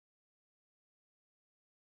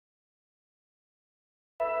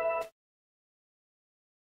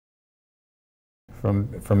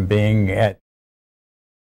from being at.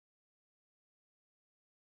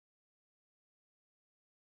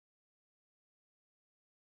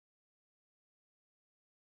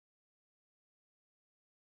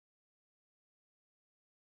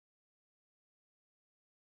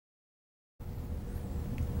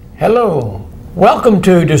 Hello, welcome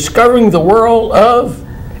to Discovering the World of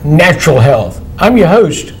Natural Health. I'm your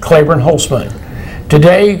host, Claiborne Holtzman.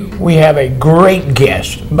 Today we have a great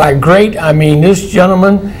guest. By great, I mean this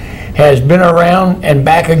gentleman has been around and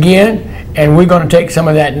back again, and we're going to take some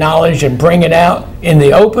of that knowledge and bring it out in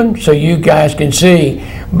the open so you guys can see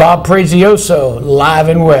Bob Prezioso live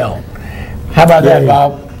and well. How about that,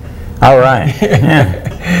 Bob? All right.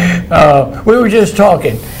 We were just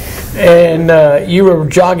talking, and you were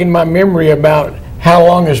jogging my memory about how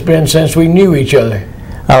long it's been since we knew each other.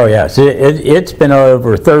 Oh yes, it's been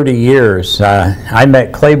over 30 years. I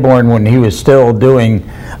met Claiborne when he was still doing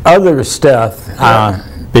other stuff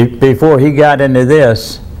before he got into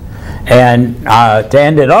this. And to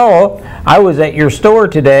end it all, I was at your store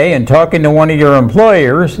today and talking to one of your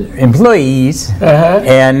employees,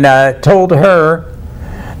 and told her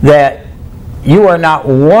that you are not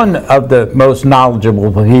one of the most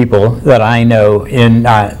knowledgeable people that I know in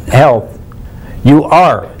health. You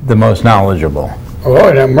are the most knowledgeable.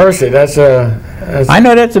 Lord have mercy, that's I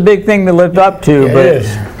know that's a big thing to live up to, but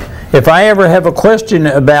if I ever have a question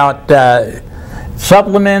about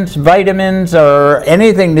supplements, vitamins, or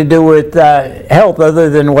anything to do with health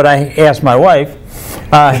other than what I ask my wife,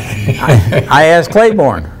 I ask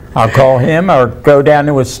Claiborne. I'll call him or go down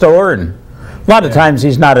to his store, and a lot of times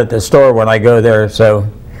he's not at the store when I go there, so.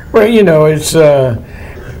 Well, you know, it's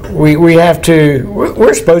we have to.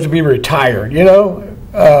 We're supposed to be retired, you know.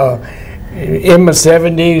 In my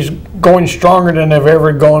 70s, going stronger than I've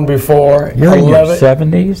ever gone before. You're in your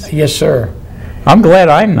 70s? Yes, sir. I'm glad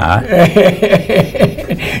I'm not.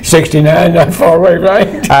 69, not far away,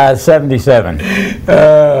 right? 77.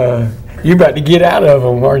 You're about to get out of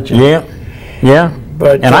them, aren't you? Yeah, yeah.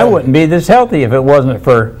 But and I wouldn't be this healthy if it wasn't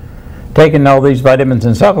for taking all these vitamins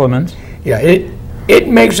and supplements. Yeah, it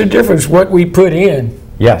makes a difference what we put in.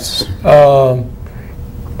 Yes.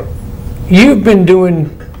 You've been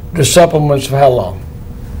doing the supplements for how long?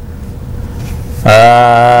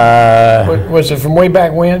 Was it from way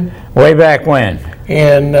back when? Way back when.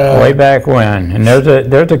 And way back when. And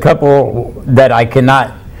there's a couple that I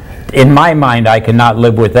cannot, in my mind, I cannot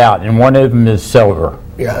live without, and one of them is silver.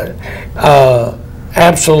 Yeah,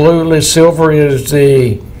 absolutely. Silver is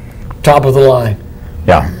the top of the line.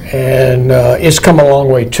 Yeah. And it's come a long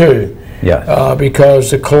way too. Yes.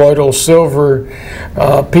 Because the colloidal silver,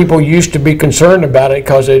 people used to be concerned about it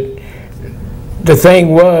because the thing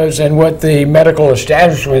was, and what the medical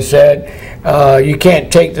establishment said, you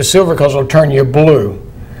can't take the silver because it'll turn you blue.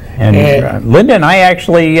 And Linda and I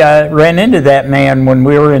actually ran into that man when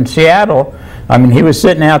we were in Seattle. I mean, he was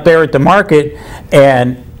sitting out there at the market,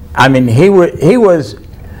 and I mean, he was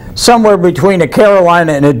somewhere between a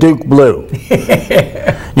Carolina and a Duke Blue.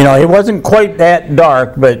 You know, he wasn't quite that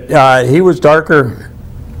dark, but he was darker.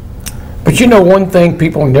 But you know one thing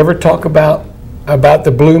people never talk about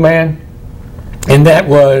the blue man, and that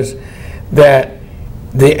was that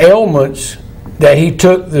the ailments that he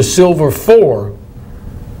took the silver for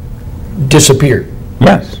disappeared.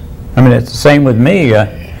 Yes. I mean, it's the same with me.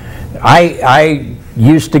 I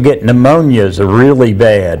used to get pneumonias really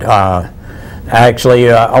bad. Actually,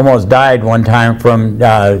 almost died one time from,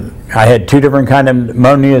 I had 2 different kinds of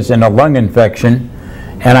pneumonias and a lung infection,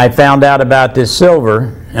 and I found out about this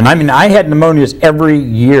silver. And I mean, I had pneumonias every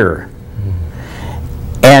year.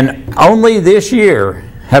 And only this year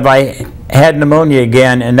have I had pneumonia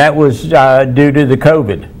again, and that was due to the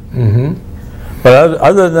COVID. Mm-hmm. But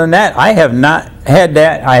other than that, I have not had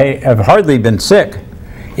that. I have hardly been sick.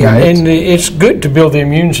 Yeah, and it's good to build the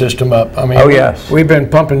immune system up. I mean, oh yes, we've been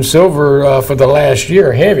pumping silver for the last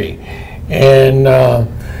year, heavy, and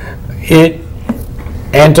it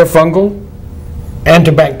antifungal,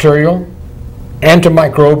 antibacterial,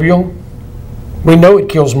 antimicrobial. We know it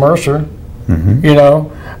kills MRSA. Mm-hmm. You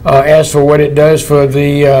know, as for what it does for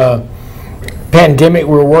the pandemic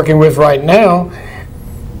we're working with right now,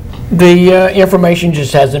 the information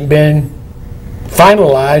just hasn't been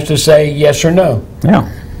finalized to say yes or no. Yeah.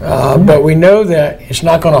 But we know that it's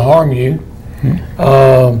not going to harm you.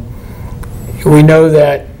 We know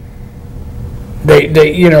that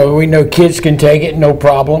we know kids can take it, no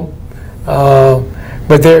problem.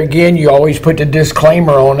 But there again, you always put the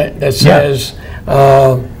disclaimer on it that says,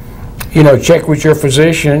 check with your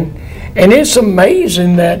physician. And it's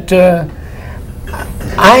amazing that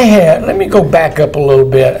let me go back up a little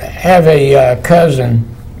bit. I have a cousin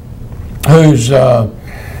whose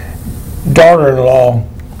daughter-in-law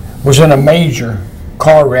was in a major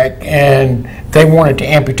car wreck, and they wanted to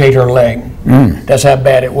amputate her leg. That's how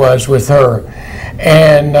bad it was with her.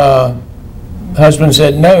 And husband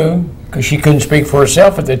said no, because she couldn't speak for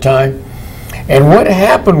herself at the time. And what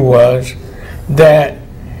happened was that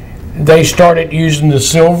they started using the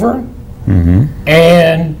silver,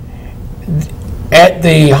 and at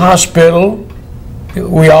the hospital,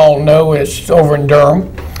 we all know it's over in Durham,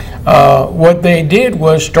 what they did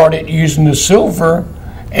was started using the silver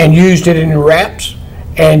and used it in wraps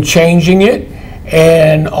and changing it,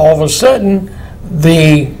 and all of a sudden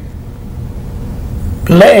the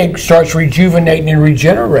leg starts rejuvenating and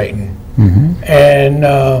regenerating.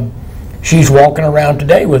 And she's walking around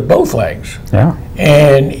today with both legs. Yeah.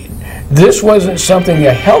 And this wasn't something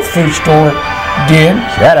a health food store did.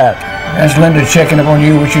 Shut up. That's Linda checking up on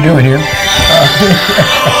you, what you doing here.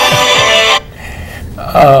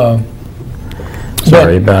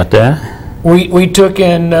 Sorry about that. We took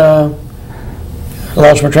in,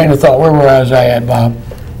 lost my train of thought. Where was I at, Bob?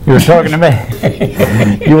 You were talking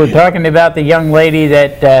about you were talking about the young lady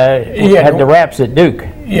that had the wraps at Duke.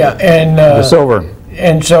 Yeah, and The silver.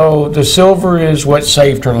 and so the silver is what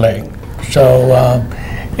saved her leg. So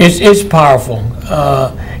it's powerful.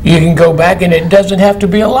 You can go back, and it doesn't have to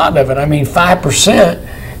be a lot of it. I mean,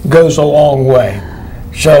 5% goes a long way.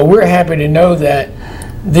 So we're happy to know that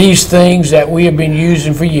these things that we have been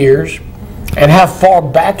using for years, and how far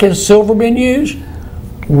back has silver been used?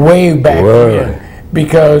 Way back when.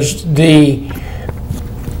 Because the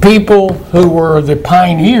people who were the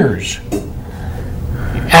pioneers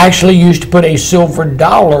actually used to put a silver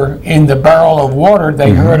dollar in the barrel of water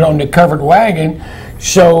they heard on the covered wagon,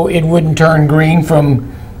 so it wouldn't turn green from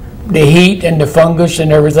the heat and the fungus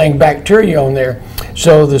and everything, bacteria on there.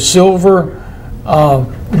 So the silver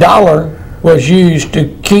dollar was used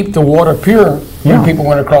to keep the water pure when people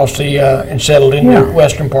went across the and settled in the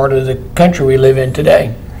western part of the country we live in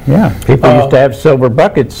today. Yeah, people used to have silver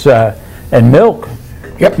buckets and milk.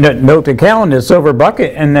 Yep. Milk the cow in a silver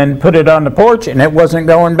bucket and then put it on the porch, and it wasn't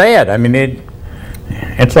going bad. I mean,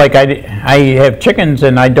 it's like I have chickens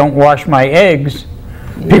and I don't wash my eggs.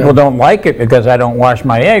 People don't like it because I don't wash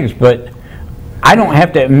my eggs, but I don't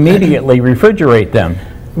have to immediately refrigerate them.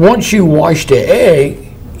 Once you wash the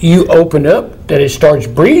egg, you open up that it starts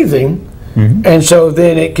breathing, and so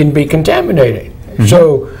then it can be contaminated.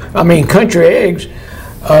 So, I mean, country eggs,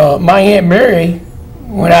 my Aunt Mary,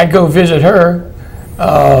 when I'd go visit her,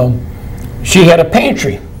 she had a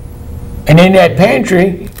pantry. And in that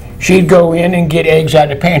pantry, she'd go in and get eggs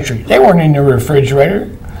out of the pantry. They weren't in the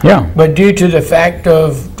refrigerator. Yeah. But due to the fact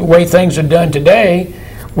of the way things are done today,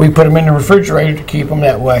 we put them in the refrigerator to keep them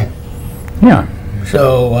that way. Yeah.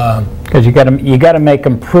 So, because you got to make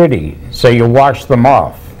them pretty, so you wash them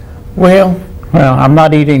off. well, I'm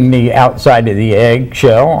not eating the outside of the egg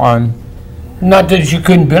shell on. not that you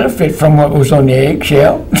couldn't benefit from what was on the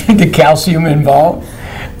eggshell, the calcium involved.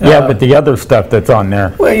 Yeah, but the other stuff that's on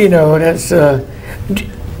there. Well, you know, that's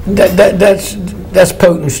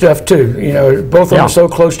potent stuff too. You know, both of them Yeah. are so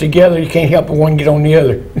close together, you can't help but one get on the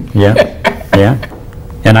other. Yeah, yeah.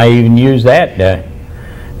 And I even use that.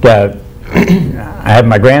 I had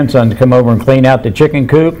my grandson come over and clean out the chicken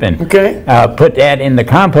coop and Okay. put that in the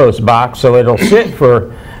compost box so it'll sit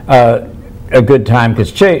for a good time,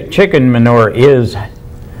 because chicken manure is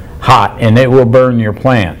hot and it will burn your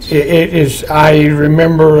plants. It is. I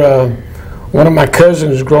remember one of my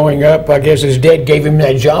cousins growing up. I guess his dad gave him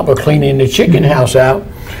that job of cleaning the chicken house out,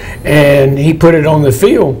 and he put it on the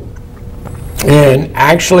field. And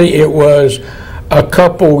actually, it was a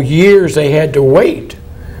couple years they had to wait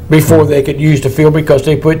before they could use the field, because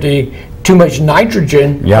they put too much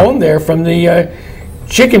nitrogen on there from the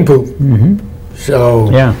chicken poop. So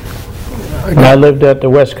Yeah. When I lived at the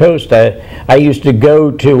West Coast, I used to go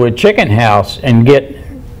to a chicken house and get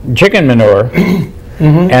chicken manure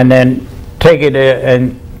and then take it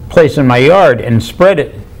and place in my yard and spread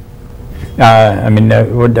it. I mean,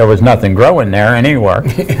 there was nothing growing there anywhere.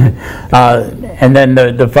 And then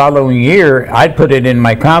the following year, I'd put it in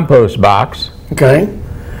my compost box. okay.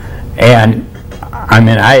 And I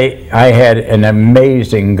mean, I had an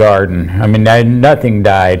amazing garden. I mean, nothing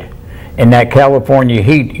died. In that California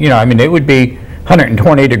heat, you know, I mean, it would be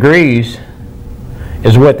 120 degrees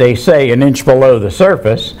is what they say, an inch below the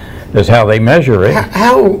surface is how they measure it.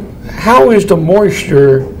 How is the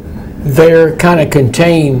moisture there kind of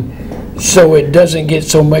contained so it doesn't get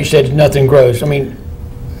so much that nothing grows? I mean,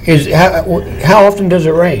 how often does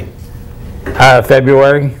it rain?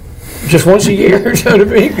 February. Just once a year, so to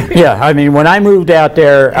speak? Yeah, I mean, when I moved out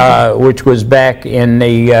there, which was back in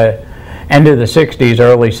the into the 60s,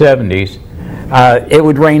 early 70s, it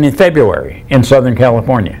would rain in February in Southern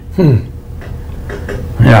California. You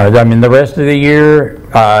know, I mean, the rest of the year,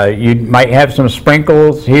 you might have some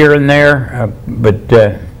sprinkles here and there, but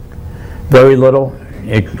very little.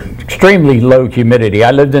 Extremely low humidity.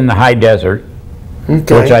 I lived in the high desert,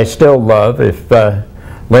 which I still love. If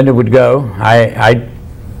Linda would go,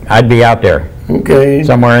 I'd be out there.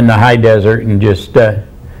 Somewhere in the high desert, and just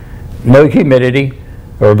no humidity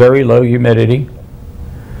or very low humidity.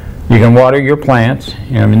 You can water your plants.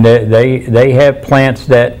 You know, I mean, they have plants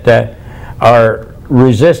that are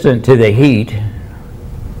resistant to the heat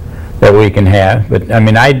that we can have. But I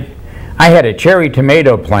mean, I had a cherry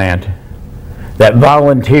tomato plant that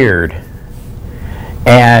volunteered,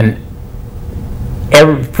 and it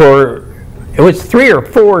was 3 or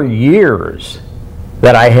 4 years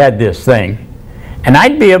that I had this thing, and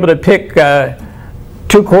I'd be able to pick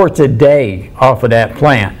 2 quarts a day off of that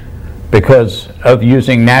plant because of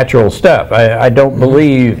using natural stuff. I don't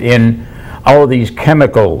believe in all of these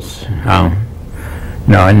chemicals.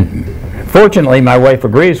 No, and fortunately, my wife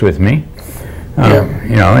agrees with me.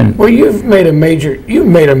 You know, and well, you've made a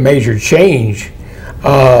major change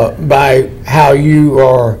by how you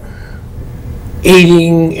are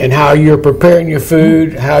eating and how you're preparing your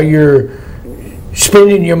food, how you're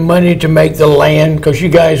spending your money to make the land, because you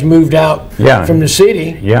guys moved out from the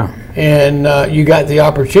city. And you got the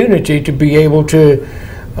opportunity to be able to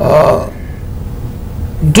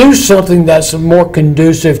do something that's more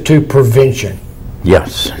conducive to prevention.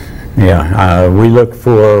 Yes. We look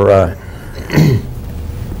for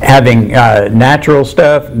having natural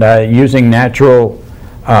stuff, using natural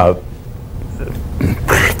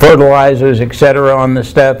fertilizers, etc. on the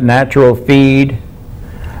stuff, natural feed.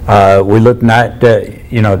 We look not,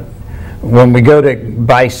 you know, when we go to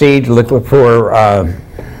buy seeds, look for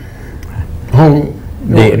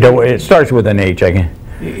it starts with an H, I can.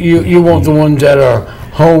 You want the ones that are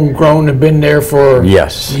homegrown and been there for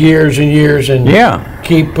years and years, and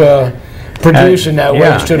keep producing that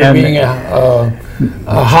way instead of being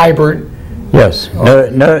a hybrid. Yes,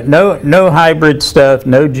 no hybrid stuff,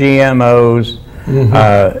 no GMOs.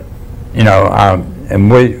 You know,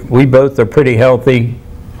 and we both are pretty healthy.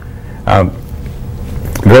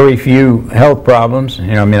 Very few health problems. You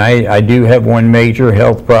know, I mean, I do have one major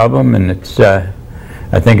health problem, and it's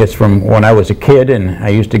I think it's from when I was a kid, and I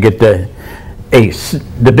used to get the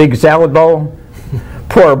big salad bowl,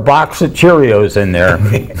 pour a box of Cheerios in there,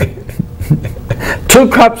 2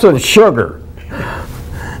 cups of sugar,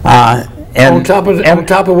 and on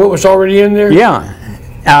top of what was already in there.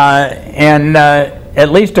 And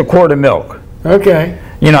at least a quart of milk.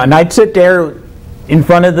 You know, and I'd sit there in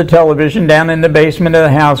front of the television down in the basement of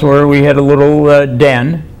the house where we had a little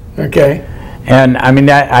den. And I mean,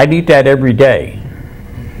 I'd eat that every day.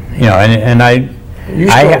 You know, and I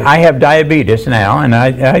have diabetes now, and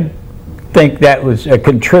I think that was a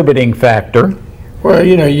contributing factor. Well,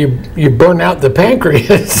 you know, you burn out the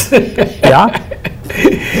pancreas.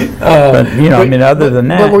 But, you know, I mean, other than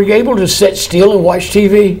that. But were you able to sit still and watch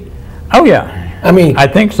TV? Oh, yeah. I mean, I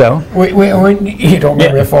think so. You don't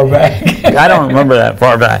remember that far back. I don't remember that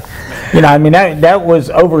far back. You know, I mean, that was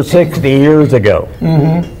over 60 years ago.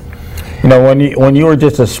 You know, when you were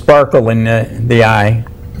just a sparkle in the eye.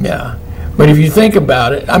 But if you think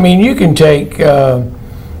about it, I mean, you can take the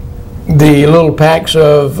little packs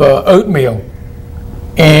of oatmeal,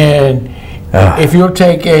 and if you'll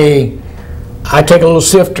take I take a little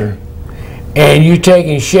sifter, and you take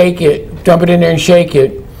and shake it, dump it in there and shake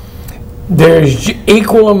it, there's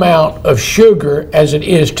equal amount of sugar as it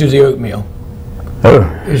is to the oatmeal.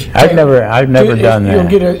 I've never done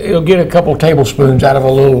that. You'll get a couple tablespoons out of a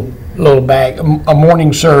little bag, a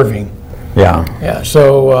morning serving.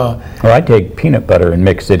 So well, I take peanut butter and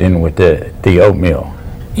mix it in with the oatmeal.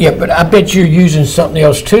 But I bet you're using something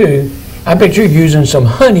else too. I bet you're using some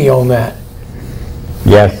honey on that.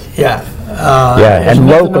 Yes. And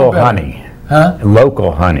local honey.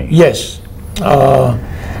 Local honey. Yes.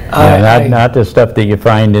 Not the stuff that you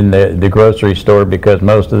find in the grocery store, because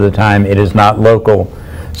most of the time it is not local.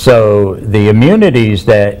 So the immunities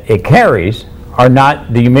that it carries are not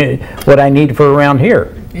what I need for around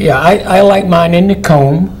here. I like mine in the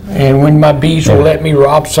comb, and when my bees will let me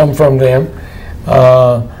rob some from them.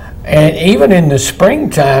 And even in the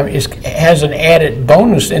springtime, it has an added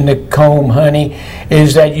bonus in the comb honey,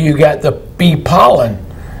 is that you got the bee pollen.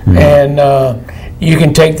 And you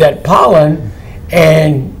can take that pollen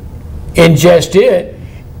and ingest it,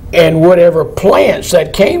 and whatever plants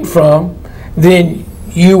that came from, then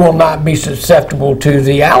you will not be susceptible to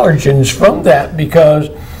the allergens from that, because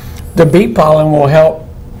the bee pollen will help,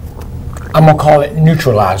 I'm going to call it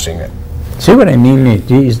neutralizing it. See what I mean?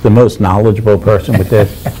 He's the most knowledgeable person with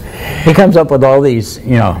this. He comes up with all these,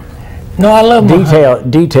 you know, No, I love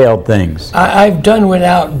detailed things. I've done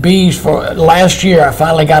without bees for last year. I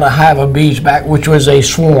finally got a hive of bees back, which was a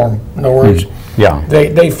swarm. In other words, Yeah.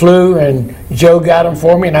 they flew, and Joe got them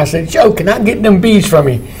for me, and I said, Joe, can I get them bees from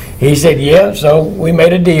you? He said, yeah. So we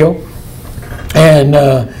made a deal, and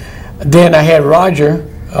then I had Roger,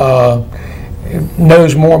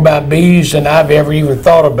 knows more about bees than I've ever even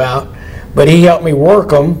thought about, but he helped me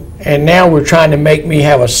work them, and now we're trying to make me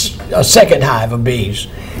have a second hive of bees.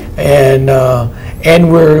 And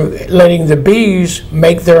we're letting the bees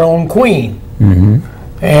make their own queen.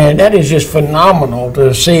 And that is just phenomenal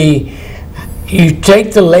to see. You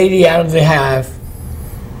take the lady out of the hive,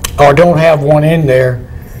 or don't have one in there,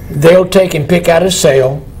 they'll take and pick out a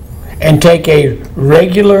cell and take a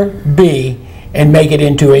regular bee and make it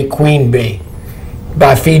into a queen bee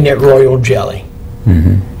by feeding it royal jelly.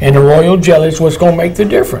 And the royal jelly is what's going to make the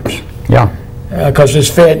difference. Yeah. Because it's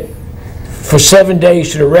fed for 7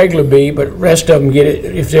 days to the regular bee, but the rest of them get it,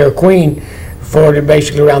 if they're a queen, for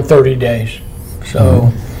basically around 30 days.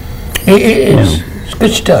 So it's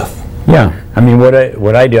good stuff. Yeah. I mean, what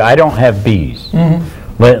I do, I don't have bees.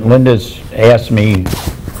 Linda's asked me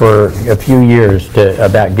for a few years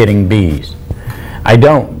about getting bees. I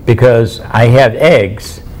don't, because I have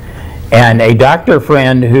eggs, and a doctor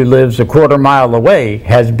friend who lives a quarter-mile away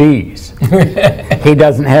has bees. He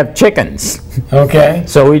doesn't have chickens. Okay.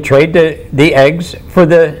 So we trade the eggs for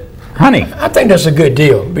the honey. I think that's a good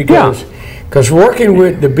deal, because working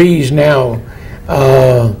with the bees now,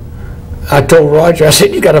 I told Roger, I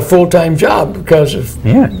said, you got a full-time job because of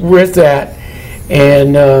with that.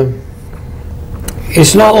 And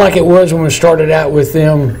it's not like it was when we started out with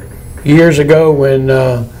them years ago when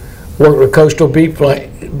worked with coastal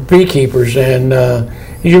beekeepers, and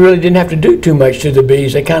you really didn't have to do too much to the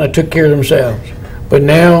bees. They kind of took care of themselves. But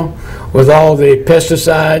now, with all the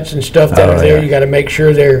pesticides and stuff that are there, you got to make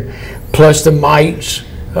sure they're, plus the mites.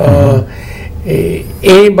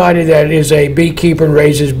 Anybody that is a beekeeper and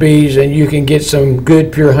raises bees, and you can get some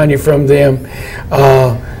good pure honey from them,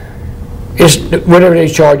 whatever they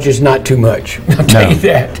charge is not too much. I'll tell you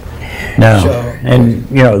that. No. So, and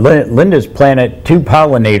you know, Linda's planted 2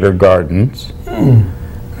 pollinator gardens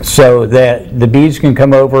so that the bees can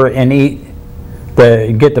come over and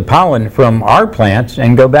get the pollen from our plants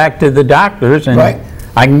and go back to the doctors, and I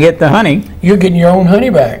can get the honey. You're getting your own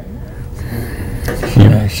honey back.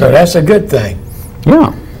 So that's a good thing.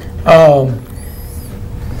 Yeah.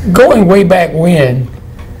 Going way back when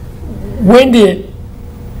did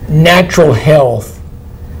natural health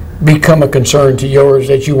become a concern to yours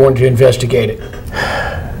that you wanted to investigate it?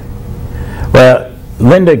 Well,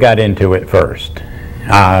 Linda got into it first.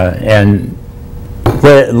 And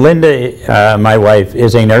Linda, my wife,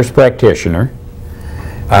 is a nurse practitioner.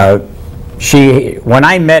 When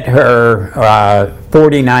I met her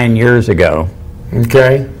 49 years ago.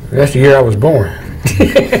 Okay, that's the year I was born.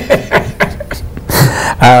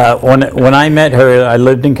 When I met her, I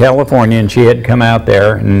lived in California, and she had come out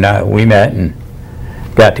there, and we met and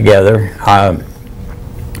got together.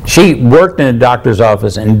 She worked in a doctor's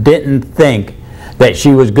office and didn't think that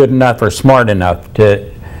she was good enough or smart enough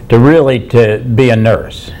to really be a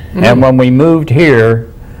nurse. And when we moved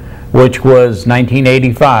here, which was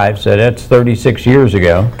 1985, so that's 36 years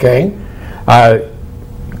ago. Okay.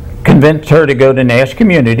 Convinced her to go to Nash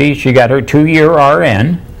Community. She got her 2-year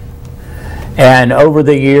RN. And over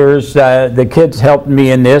the years, the kids helped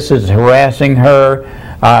me in this, is harassing her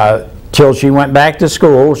till she went back to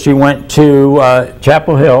school. She went to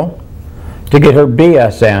Chapel Hill to get her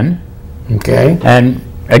BSN. Okay. And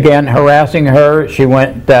again, harassing her. She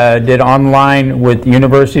went, did online with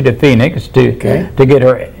University of Phoenix to get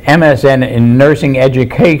her MSN in nursing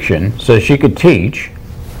education so she could teach.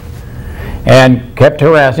 And kept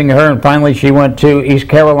harassing her, and finally she went to East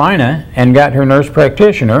Carolina and got her nurse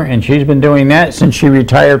practitioner, and she's been doing that since she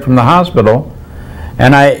retired from the hospital.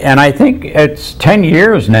 And I think it's 10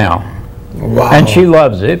 years now. Wow. And she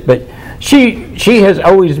loves it, but she has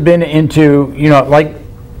always been into, you know, like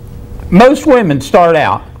most women start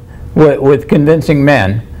out with convincing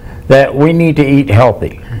men that we need to eat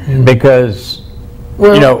healthy because,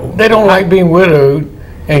 well, you know, they don't like being widowed,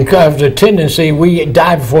 and have the tendency, we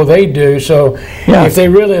die before they do, so if they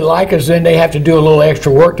really like us, then they have to do a little extra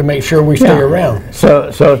work to make sure we stay around.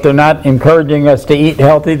 So if they're not encouraging us to eat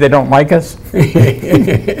healthy, they don't like us? We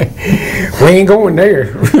ain't going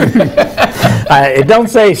there. It don't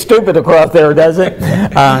say stupid across there, does it?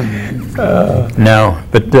 No,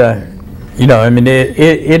 but you know, I mean,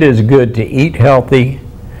 it is good to eat healthy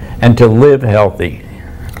and to live healthy.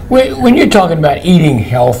 When you're talking about eating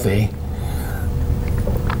healthy,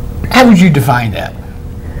 How would you define that?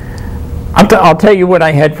 I'll tell you what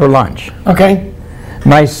I had for lunch. Okay.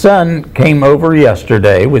 My son came over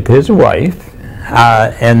yesterday with his wife,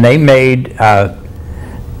 and they made a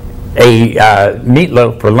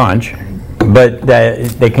meatloaf for lunch, but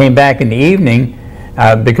they came back in the evening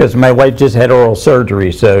because my wife just had oral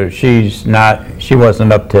surgery, so she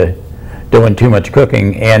wasn't up to doing too much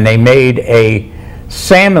cooking, and they made a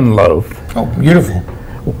salmon loaf. Oh, beautiful.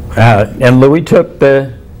 And Louis took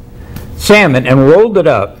the salmon and rolled it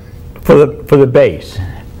up for the base,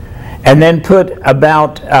 and then put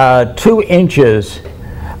about 2 inches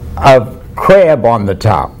of crab on the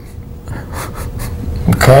top.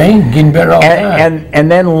 Okay, getting better all the time.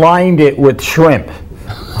 And then lined it with shrimp.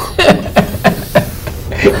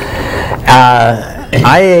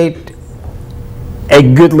 I ate a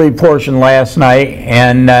goodly portion last night,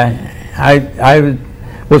 and I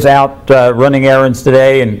was out running errands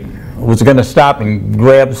today and was going to stop and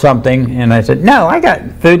grab something, and I said, no, I got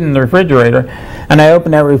food in the refrigerator. And I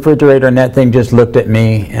opened that refrigerator, and that thing just looked at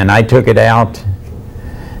me, and I took it out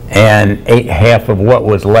and ate half of what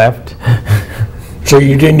was left. So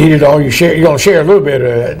you didn't eat it all, you're going to share a little bit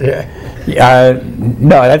of it?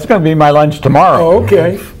 No, that's going to be my lunch tomorrow. Oh,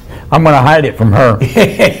 okay. I'm going to hide it from her.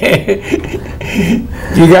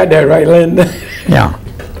 You got that right, Linda? Yeah.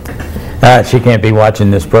 She can't be watching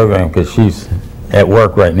this program because she's at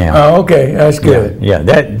work right now. Oh, okay, that's good.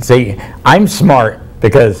 Yeah, see, I'm smart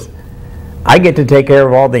because I get to take care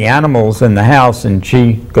of all the animals in the house, and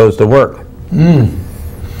she goes to work.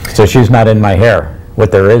 So she's not in my hair,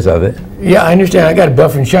 what there is of it. Yeah, I understand. I got a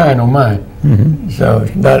buff and shine on mine, so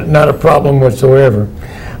not a problem whatsoever.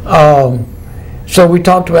 So we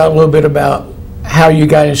talked about a little bit about how you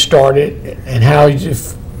got started and how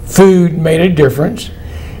food made a difference.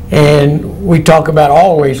 And we talk about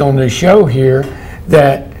always on this show here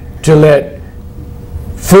that to let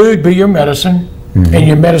food be your medicine and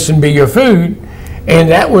your medicine be your food. And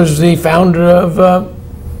that was the founder of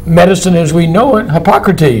medicine as we know it,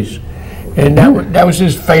 Hippocrates. And that was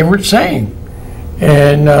his favorite saying.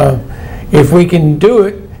 And if we can do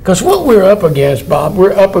it, because what we're up against, Bob,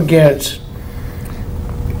 we're up against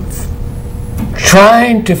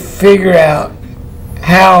trying to figure out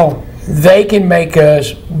how they can make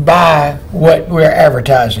us buy what we're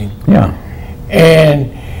advertising. Yeah.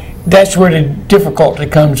 And that's where the difficulty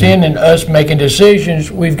comes in us making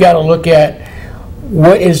decisions. We've got to look at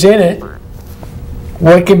what is in it,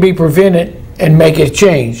 what can be prevented, and make it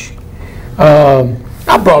change.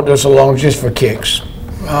 I brought this along just for kicks.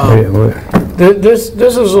 This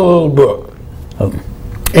is a little book.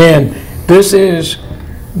 And this is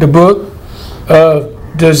the book of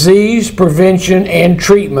Disease Prevention and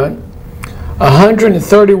Treatment,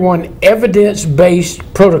 131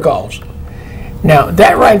 evidence-based protocols. Now,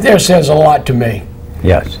 that right there says a lot to me.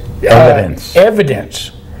 Yes, evidence.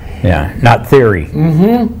 Evidence. Yeah, not theory.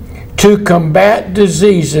 To combat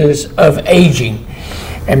diseases of aging.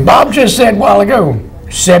 And Bob just said a while ago,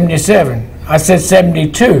 77. I said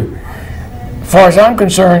 72. As far as I'm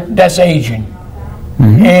concerned, that's aging.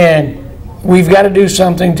 And we've got to do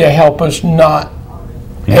something to help us not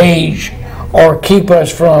age or keep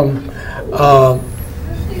us from, what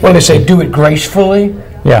do they say, do it gracefully?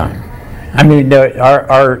 Yeah. I mean,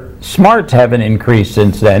 our smarts haven't increased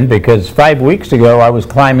since then, because 5 weeks ago I was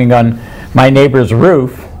climbing on my neighbor's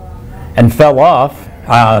roof and fell off,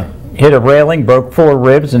 hit a railing, broke 4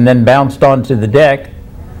 ribs, and then bounced onto the deck.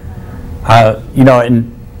 You know,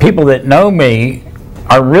 and people that know me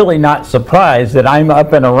are really not surprised that I'm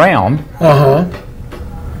up and around.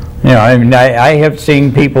 You know, I mean, I have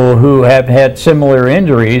seen people who have had similar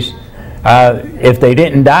injuries. If they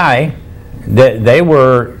didn't die, they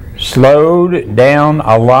were slowed down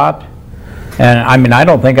a lot. And I mean, I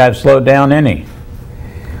don't think I've slowed down any.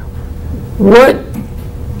 What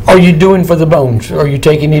are you doing for the bones? Are you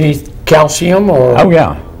taking any calcium or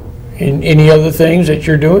any other things that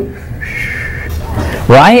you're doing?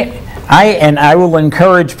 Well, I will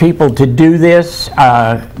encourage people to do this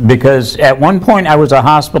because at one point I was a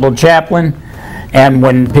hospital chaplain, and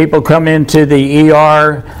when people come into the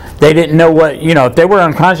ER, they didn't know what, you know, if they were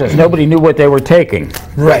unconscious, nobody knew what they were taking.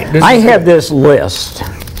 Right. I have this list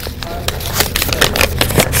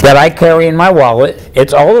that I carry in my wallet.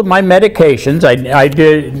 It's all of my medications. I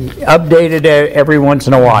did update it every once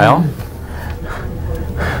in a while.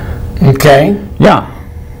 Okay. Yeah.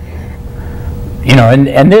 You know,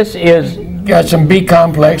 and this is... Got some B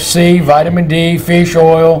complex, C, vitamin D, fish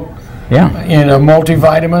oil. Yeah. You know,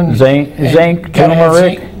 multivitamin. Zinc,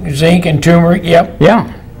 turmeric. Zinc and turmeric, yep.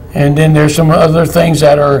 Yeah. And then there's some other things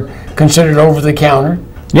that are considered over the counter.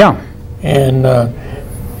 Yeah. And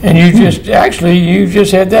And you just, actually, you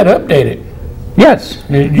just had that updated. Yes.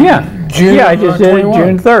 Yeah. June Yeah, I just did it 21.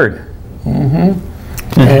 June 3rd.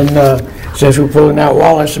 And since we're pulling out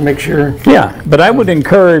Wallace to make sure. Yeah, but I would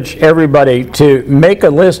encourage everybody to make a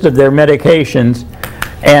list of their medications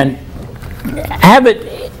and have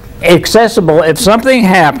it accessible if something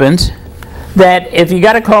happens, that if you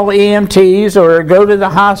got to call EMTs or go to the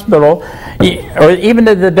hospital or even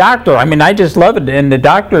to the doctor. I mean, I just love it, and the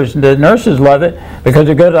doctors, the nurses love it, because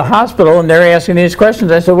they go to the hospital and they're asking these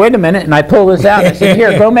questions. I said, wait a minute, and I pull this out. I said,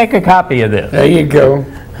 here, go make a copy of this. There you go.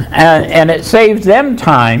 And it saves them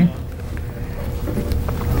time.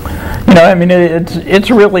 You know, I mean, it's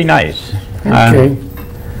really nice. Okay.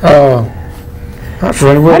 That's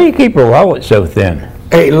really How well. do you keep a wallet so thin?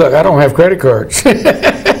 Hey, look, I don't have credit cards.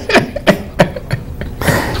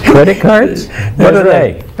 Credit cards? What are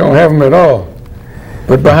they? Don't have them at all.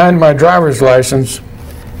 But behind my driver's license,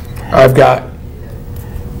 I've got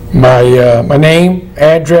my my name,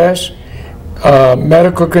 address,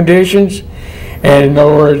 medical conditions, and in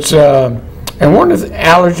other words, and one of the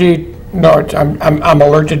allergy. No, I'm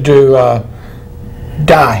allergic to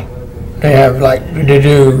dye. They have like they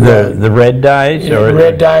do The red dyes? Or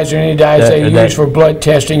red dyes or any dyes they use for blood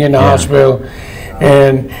testing in the hospital.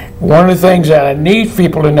 And one of the things that I need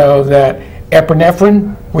people to know that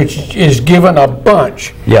epinephrine, which is given a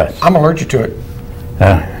bunch, Yes. I'm allergic to it.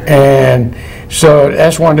 Uh, And so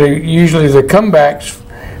that's one of the, usually the comebacks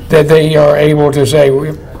that they are able to say,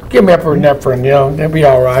 well, give me epinephrine, you know, they'll be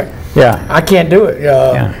all right. yeah. I can't do it.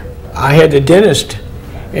 I had the dentist,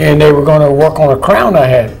 and they were going to work on a crown I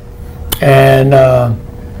had. And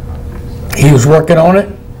he was working on it,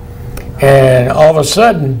 and all of a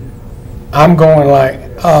sudden, I'm going like,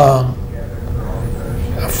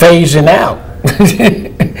 phasing out.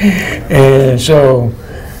 And so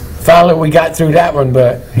finally we got through that one,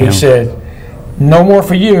 but he said, no more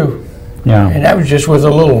for you. Yeah. And that was just with a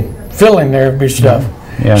little filling there and stuff.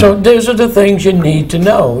 Yeah. So those are the things you need to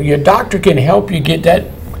know. Your doctor can help you get that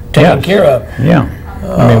taken Yes. care of. Yeah.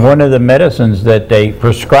 I mean, one of the medicines that they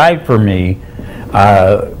prescribed for me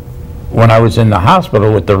when I was in the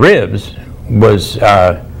hospital with the ribs was,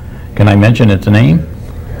 can I mention its name?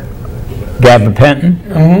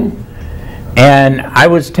 Gabapentin. And I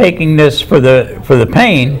was taking this for the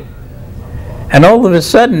pain, and all of a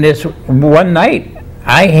sudden, this one night,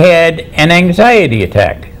 I had an anxiety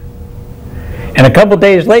attack. And a couple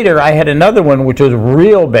days later, I had another one, which was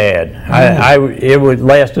real bad. It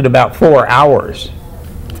lasted about 4 hours.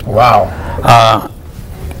 Wow.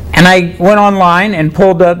 And I went online and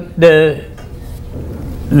pulled up the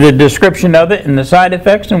description of it and the side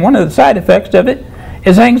effects, and one of the side effects of it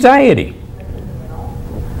is anxiety.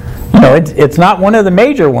 You know, it's not one of the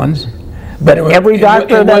major ones, but every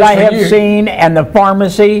doctor that I have seen and the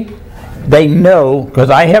pharmacy, they know, because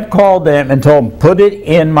I have called them and told them, put it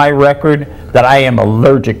in my record that I am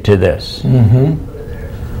allergic to this.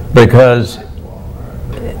 Because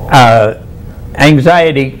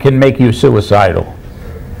anxiety can make you suicidal,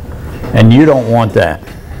 and you don't want that.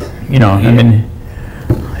 You know, I mean,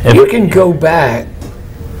 You can go back.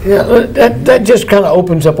 Yeah, that just kind of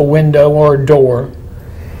opens up a window or a door.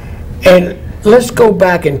 And let's go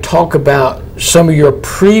back and talk about some of your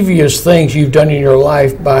previous things you've done in your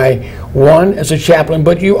life by, one, as a chaplain,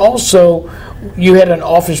 but you also, you had an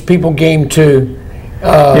office people game too.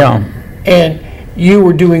 yeah. And you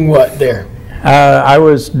were doing what there? I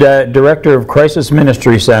was the director of Crisis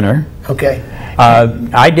Ministry Center. Okay.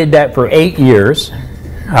 I did that for 8 years.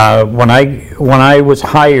 When I was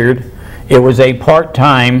hired, it was a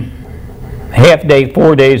part-time, half-day,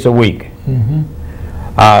 4 days a week.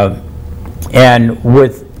 And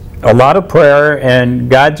with a lot of prayer and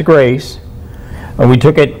God's grace, we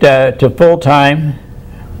took it to full-time,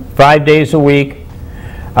 5 days a week,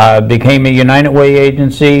 became a United Way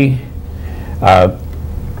agency,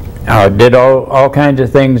 did all kinds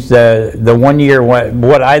of things. The 1 year,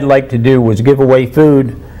 what I'd like to do was give away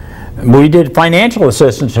food. We did financial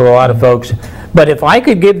assistance to a lot of folks, but if I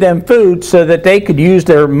could give them food so that they could use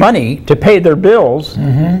their money to pay their bills,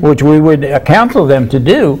 which we would counsel them to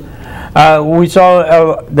do, we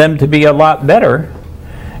saw them to be a lot better.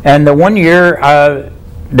 And the 1 year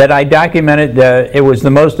that I documented, it was the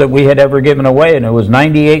most that we had ever given away, and it was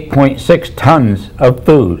 98.6 tons of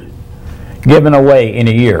food given away in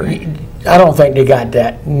a year. I don't think they got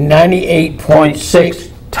that. 98.6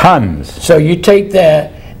 tons. So you take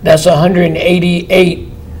that, that's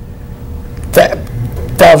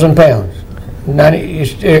 188,000 pounds.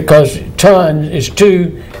 Because ton is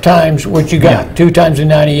 2 times what you got, Yeah. 2 times the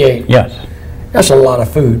 98. Yes. That's a lot of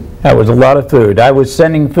food. That was a lot of food. I was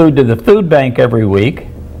sending food to the food bank every week.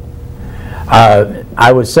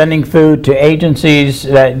 I was sending food to agencies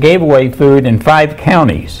that gave away food in 5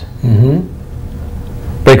 counties.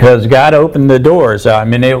 Because God opened the doors. I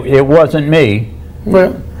mean, it wasn't me.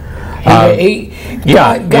 Well,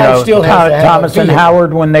 God still has to have Thomas and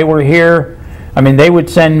Howard, when they were here, I mean, they would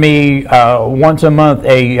send me once a month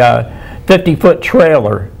a 50-foot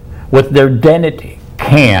trailer with their dented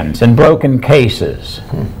cans and broken cases.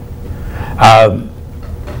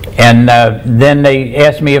 And then they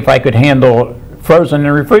asked me if I could handle frozen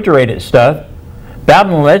and refrigerated stuff.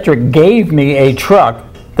 Bowden Electric gave me a truck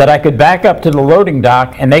that I could back up to the loading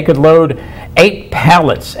dock, and they could load 8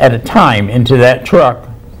 pallets at a time into that truck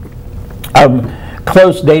of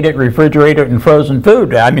close dated refrigerated and frozen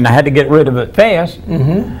food. I mean, I had to get rid of it fast,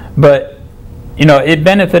 but you know, it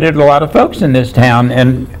benefited a lot of folks in this town.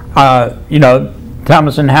 And you know,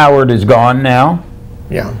 Thomas and Howard is gone now.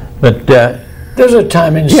 Yeah. But there's a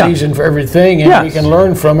time and season for everything, and we can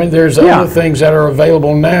learn from it. There's other things that are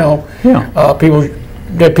available now.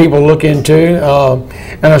 People look into,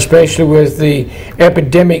 and especially with the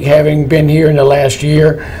epidemic having been here in the last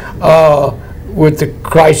year, with the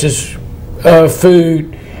crisis of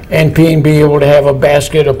food, and being able to have a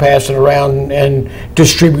basket or pass it around and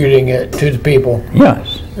distributing it to the people.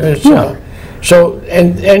 Yes. So,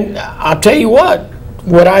 and I'll tell you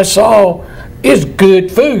what I saw is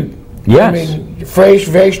good food. Yes. I mean, fresh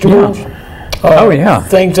vegetables.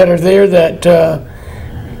 Things that are there that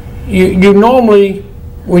you normally,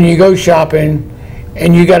 when you go shopping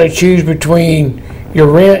and you got to choose between your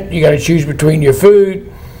rent, you got to choose between your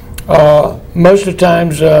food, most of the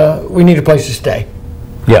times we need a place to stay.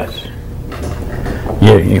 Yes.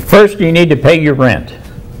 First you need to pay your rent,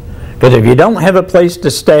 because if you don't have a place to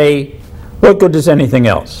stay, what good is anything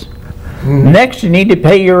else? Next, you need to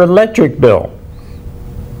pay your electric bill,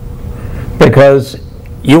 because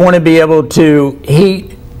you want to be able to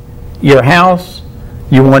heat your house,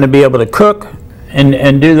 you want to be able to cook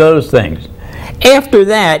and do those things. After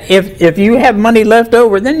that, if you have money left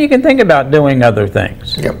over, then you can think about doing other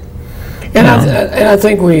things. Yep. And I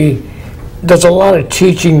think there's a lot of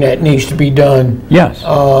teaching that needs to be done. Yes.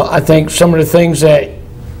 I think some of the things that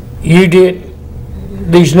you did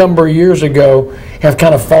these number of years ago have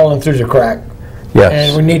kind of fallen through the crack. Yes.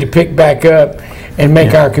 And we need to pick back up and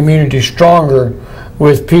make our community stronger,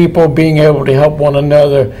 with people being able to help one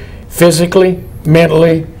another physically,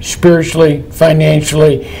 mentally, spiritually,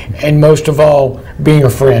 financially, and most of all, being a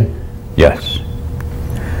friend. Yes.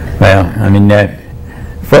 Well, I mean,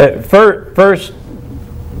 first,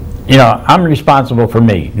 you know, I'm responsible for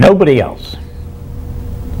me, nobody else.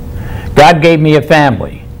 God gave me a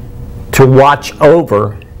family to watch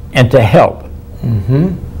over and to help.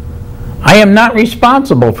 I am not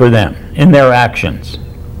responsible for them in their actions.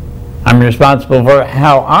 I'm responsible for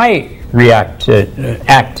how I act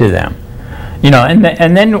to them. You know, and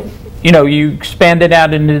then, you know, you expand it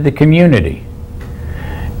out into the community.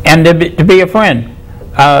 And to be a friend.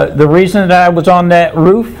 The reason that I was on that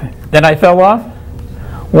roof that I fell off,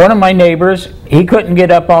 one of my neighbors, he couldn't get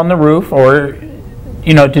up on the roof, or,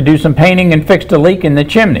 you know, to do some painting, and fixed a leak in the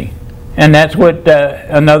chimney. And that's what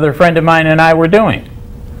another friend of mine and I were doing.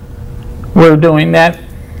 We're doing that.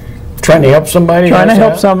 Trying to help somebody. Trying to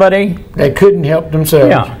help somebody. They couldn't help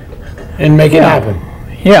themselves. And make it happen.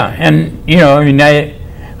 Yeah, and you know, I mean,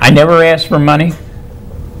 I never asked for money,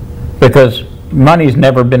 because money's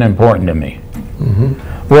never been important to me.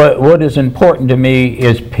 What is important to me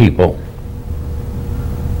is people.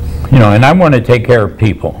 You know, and I want to take care of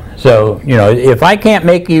people. So, you know, if I can't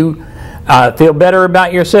make you feel better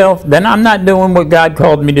about yourself, then I'm not doing what God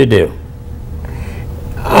called me to do.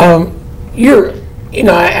 You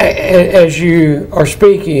know, as you are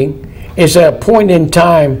speaking, it's a point in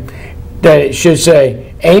time that it should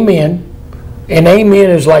say amen, and amen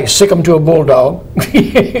is like sick 'em to a bulldog.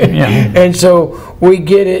 And so we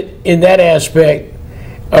get it in that aspect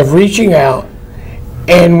of reaching out,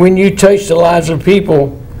 and when you touch the lives of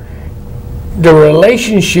people, the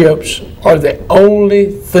relationships are the only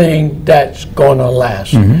thing that's going to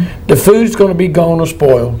last. The food's going to be gone or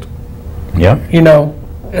spoiled. You know,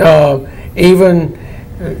 even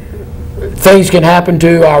things can happen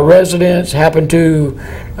to our residents, happen to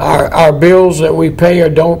our bills that we pay or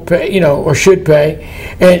don't pay, you know, or should pay,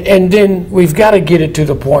 and then we've got to get it to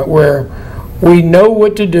the point where we know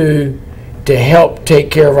what to do to help take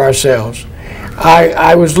care of ourselves.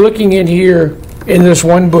 I was looking in here in this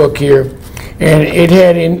one book here, and it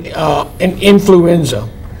had an influenza.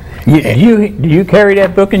 Do you carry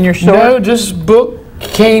that book in your store? No, this book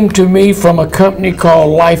came to me from a company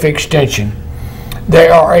called Life Extension. They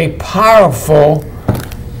are a powerful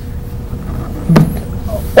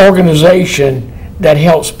organization that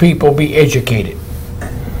helps people be educated.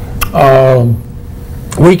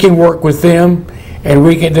 We can work with them, and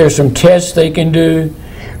there's some tests they can do.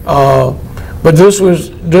 But this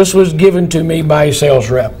was given to me by a sales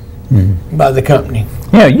rep, by the company.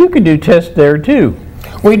 Yeah, you can do tests there too.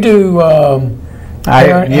 We do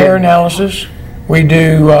hair analysis. We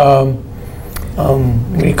do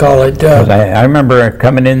what do you call it? I remember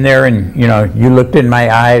coming in there, and you looked in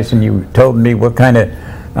my eyes and you told me what kind of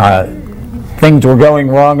things were going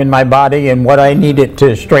wrong in my body and what I needed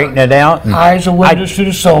to straighten it out. And eyes are windows to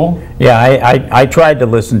the soul. Yeah, I tried to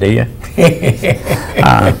listen to you.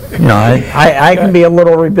 I can be a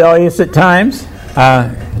little rebellious at times.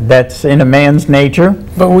 That's in a man's nature.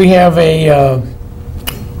 But we have a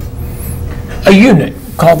unit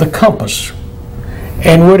called the Compass.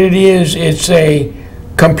 And what it is, it's a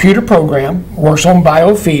computer program, works on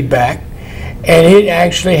biofeedback, and it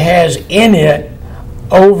actually has in it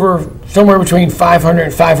over somewhere between 500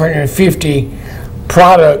 and 550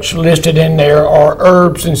 products listed in there, or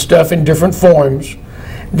herbs and stuff in different forms,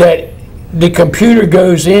 that the computer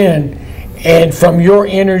goes in, and from your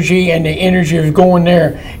energy and the energy of going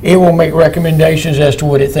there, it will make recommendations as to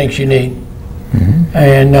what it thinks you need.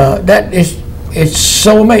 And it's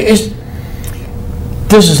so amazing.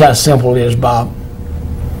 This is how simple it is, Bob.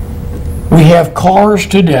 We have cars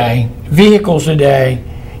today, vehicles today.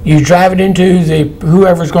 You drive it into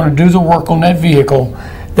whoever's going to do the work on that vehicle.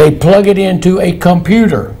 They plug it into a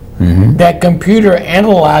computer. That computer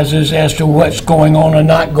analyzes as to what's going on and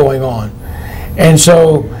not going on. And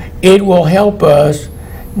so it will help us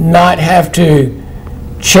not have to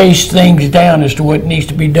chase things down as to what needs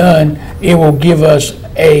to be done. It will give us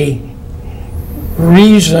a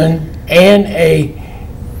reason and a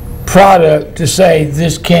product to say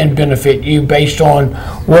this can benefit you based on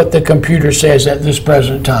what the computer says at this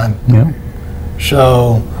present time. Yeah.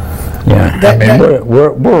 So yeah,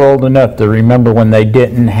 we're old enough to remember when they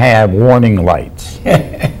didn't have warning lights.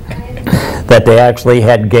 That they actually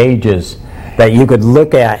had gauges that you could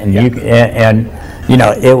look at, and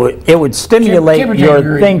it would stimulate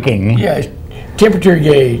your thinking. Yeah, temperature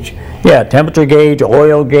gauge. Yeah, temperature gauge,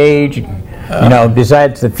 oil gauge.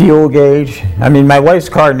 Besides the fuel gauge. I mean, my wife's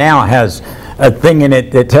car now has a thing in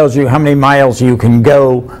it that tells you how many miles you can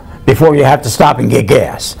go before you have to stop and get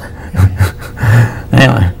gas.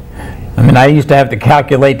 Anyway, I mean, I used to have to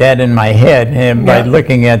calculate that in my head by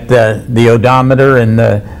looking at the odometer and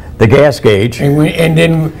the gas gauge. And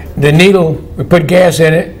then the needle, we put gas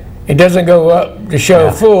in it. It doesn't go up to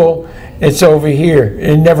show full. It's over here.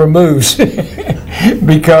 It never moves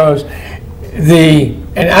because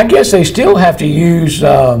and I guess they still have to use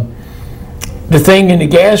the thing in the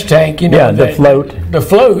gas tank, the float. The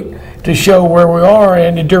float to show where we are,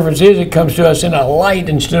 and the difference is it comes to us in a light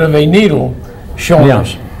instead of a needle showing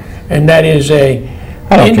us. And that is I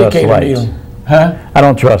don't indicator trust needle. lights. Huh? I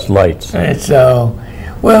don't trust lights. It's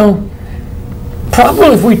well, probably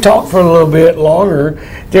if we talk for a little bit longer,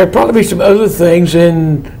 there'll probably be some other things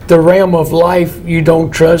in the realm of life you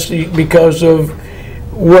don't trust because of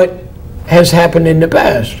what has happened in the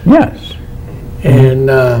past. Yes. And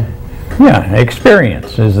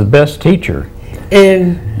experience is the best teacher.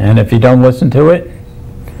 And if you don't listen to it,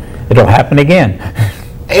 it'll happen again.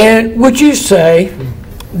 And would you say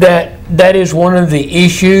that is one of the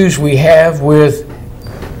issues we have with,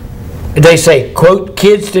 they say, quote,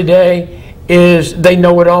 kids today, is they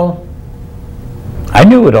know it all? I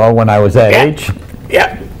knew it all when I was that age.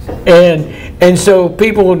 Yeah. And so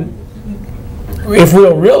people, if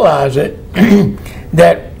we'll realize it,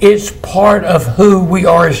 that it's part of who we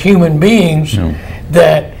are as human beings,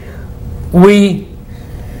 that we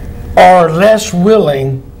are less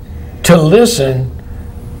willing to listen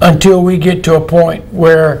until we get to a point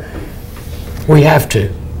where we have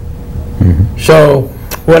to. So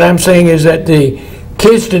what I'm saying is that the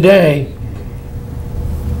kids today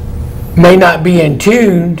may not be in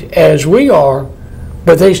tune as we are,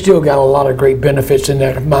 but they still got a lot of great benefits in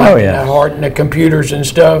their mind and their heart and the computers and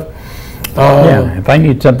stuff. If I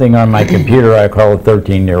need something on my computer, I call a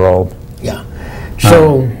 13-year-old. Yeah.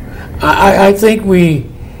 So I think we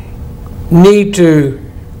need to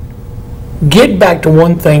get back to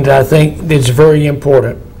one thing that I think is very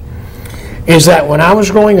important, is that when I was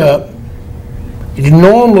growing up,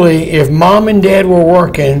 normally if mom and dad were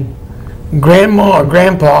working, grandma or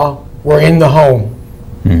grandpa were in the home.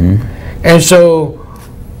 And so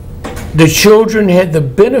the children had the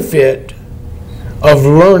benefit of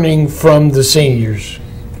learning from the seniors.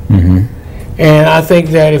 And I think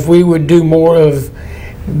that if we would do more of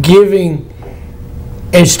giving,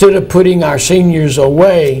 instead of putting our seniors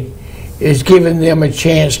away, is giving them a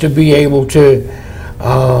chance to be able to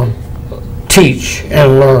teach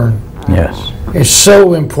and learn. Yes. It's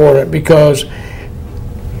so important, because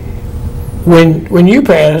when you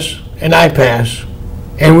pass and I pass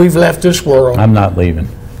and we've left this world, I'm not leaving.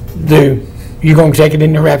 you're going to take it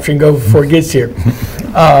in the rapture and go before it gets here.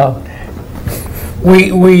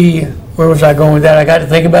 Where was I going with that? I got to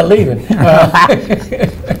think about leaving.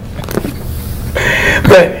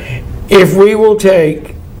 But if we will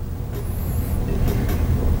take,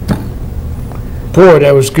 boy,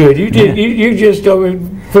 that was good. You did. You just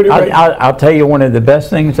put it right. I'll tell you one of the best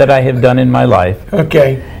things that I have done in my life.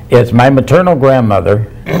 Okay. It's my maternal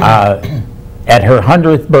grandmother at her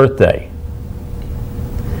 100th birthday.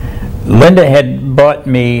 Linda had bought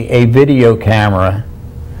me a video camera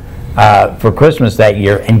for Christmas that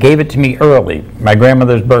year and gave it to me early. My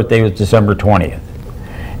grandmother's birthday was December 20th.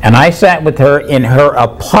 And I sat with her in her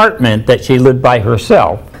apartment that she lived by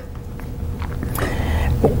herself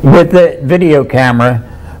with the video camera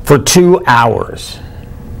for 2 hours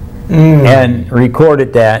and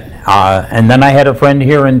recorded that. And then I had a friend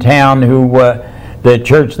here in town who, the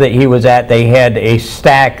church that he was at, they had a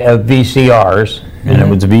stack of VCRs, and it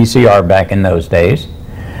was a VCR back in those days,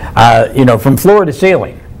 you know, from floor to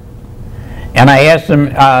ceiling. And I asked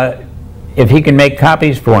him if he can make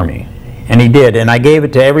copies for me, and he did, and I gave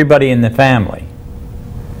it to everybody in the family.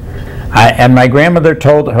 And my grandmother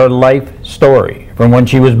told her life story from when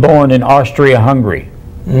she was born in Austria-Hungary,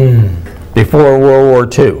 before World War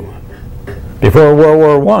II, before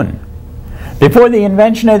World War I, before the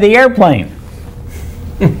invention of the airplane.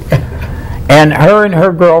 And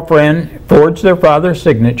her girlfriend forged their father's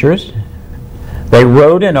signatures. They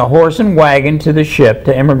rode in a horse and wagon to the ship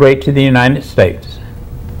to immigrate to the United States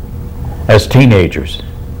as teenagers.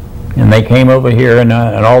 And they came over here, and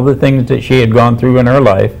all the things that she had gone through in her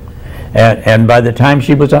life. And by the time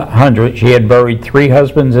she was 100, she had buried 3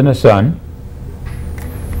 husbands and a son.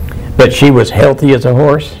 But she was healthy as a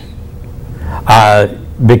horse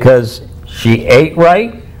because she ate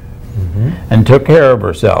right and took care of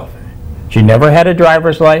herself. She never had a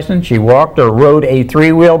driver's license. She walked or rode a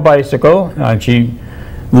 3-wheel bicycle. She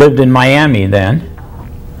lived in Miami then.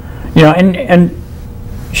 You know, and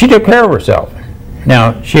she took care of herself.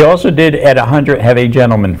 Now, she also did at 100 have a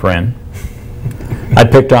gentleman friend. I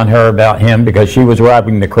picked on her about him because she was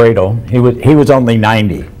robbing the cradle. He was only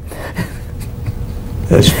 90.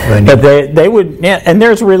 That's funny. But they would, yeah, and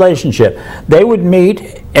there's a relationship. They would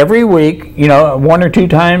meet every week, you know, 1 or 2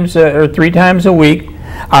 times or 3 times a week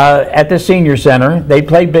at the senior center. They'd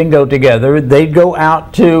play bingo together. They'd go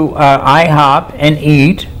out to IHOP and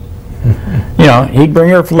eat. You know, he'd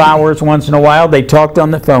bring her flowers once in a while. They talked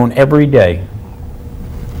on the phone every day.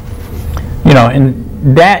 You know, and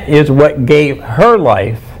that is what gave her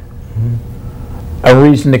life a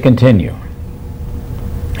reason to continue.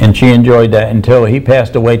 And she enjoyed that until he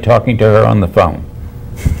passed away talking to her on the phone.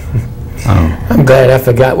 I'm glad I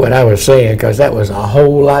forgot what I was saying, because that was a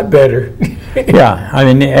whole lot better. Yeah, I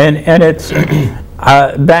mean, and it's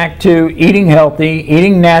back to eating healthy,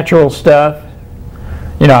 eating natural stuff.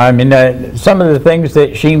 You know, I mean, some of the things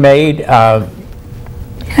that she made, I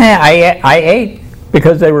ate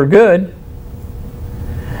because they were good.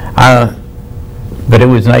 But it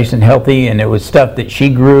was nice and healthy, and it was stuff that she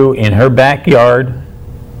grew in her backyard.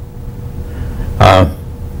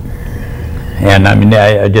 And I mean,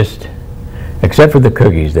 I just, except for the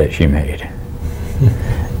cookies that she made.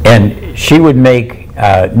 And she would make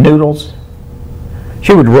noodles.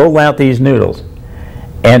 She would roll out these noodles.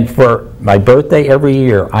 And for my birthday every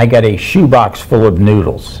year, I got a shoebox full of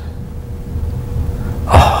noodles.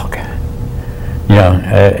 Oh, God. You know,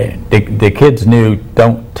 the kids knew,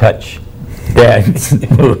 don't touch Dad's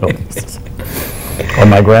noodles. Or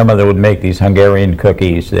my grandmother would make these Hungarian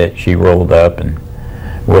cookies that she rolled up and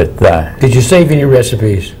with... Did you save any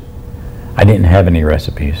recipes? I didn't have any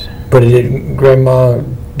recipes. But did Grandma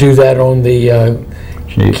do that on the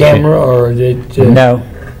camera, or did... No.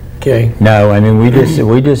 Okay. No, I mean,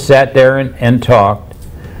 we just sat there and talked.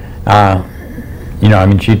 You know, I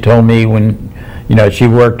mean, she told me when, you know, she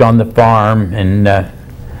worked on the farm, and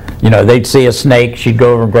you know, they'd see a snake, she'd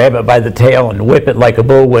go over and grab it by the tail and whip it like a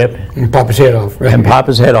bullwhip. And pop his head off, right? And pop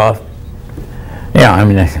his head off. Yeah, I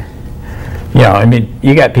mean, you know, I mean,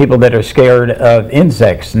 you got people that are scared of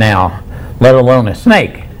insects now, let alone a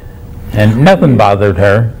snake, and nothing bothered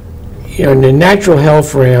her. You know, in the natural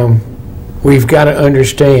health realm, we've got to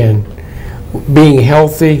understand, being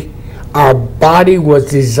healthy, our body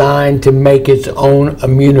was designed to make its own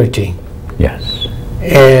immunity. Yes.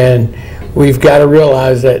 And we've got to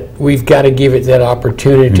realize that we've got to give it that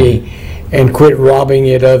opportunity and quit robbing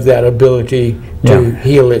it of that ability to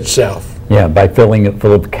heal itself. Yeah, by filling it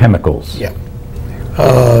full of chemicals. Yeah.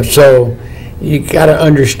 So you got to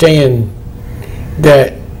understand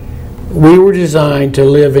that we were designed to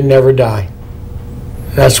live and never die.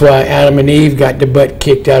 That's why Adam and Eve got the butt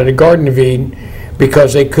kicked out of the Garden of Eden,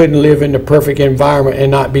 because they couldn't live in the perfect environment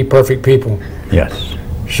and not be perfect people. Yes.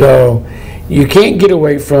 So you can't get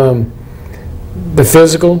away from the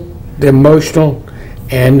physical, the emotional,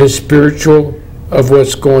 and the spiritual of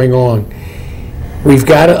what's going on. We've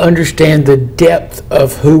got to understand the depth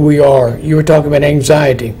of who we are. You were talking about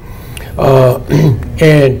anxiety.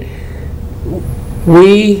 And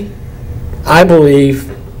I believe,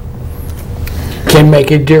 can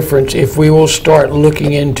make a difference if we will start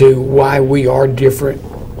looking into why we are different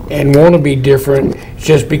and want to be different,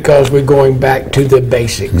 just because we're going back to the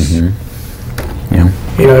basics. Yeah.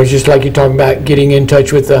 You know, it's just like you're talking about getting in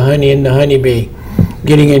touch with the honey and the honeybee,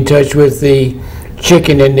 getting in touch with the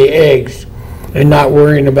chicken and the eggs, and not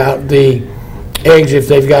worrying about the eggs if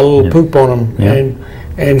they've got a little poop on them,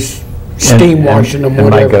 and steam washing them, and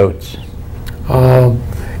whatever. my goats.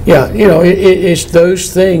 Yeah, you know, it's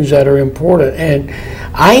those things that are important. And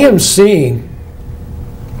I am seeing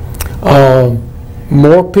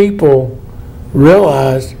more people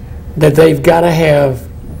realize that they've got to have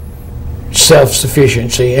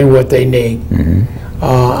self-sufficiency in what they need.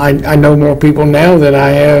 I know more people now than I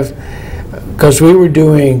have, because we were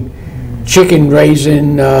doing chicken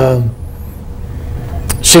raising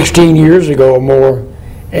 16 years ago or more,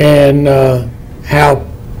 and how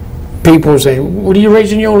people say, "What are you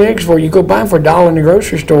raising your eggs for? You go buy them for $1 in the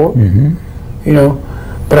grocery store." You know,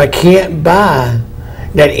 but I can't buy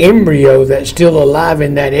that embryo that's still alive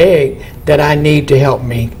in that egg that I need to help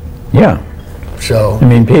me. Yeah. So I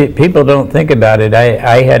mean, people don't think about it.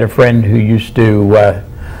 I had a friend who used to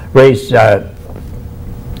raise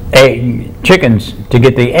chickens to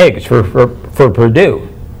get the eggs for Purdue.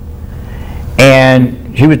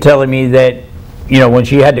 And she was telling me that, you know, when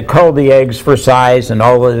she had to cull the eggs for size and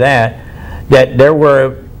all of that, that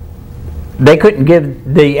they couldn't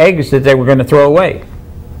give the eggs that they were going to throw away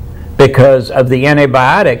because of the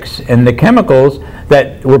antibiotics and the chemicals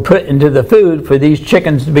that were put into the food for these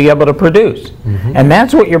chickens to be able to produce. And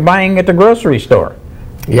that's what you're buying at the grocery store.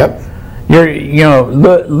 Yep. You know,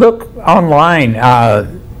 look online,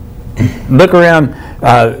 look around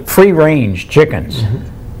free-range chickens.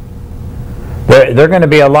 They're going to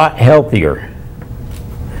be a lot healthier.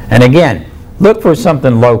 And again, look for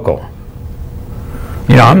something local.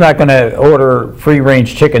 You know, I'm not going to order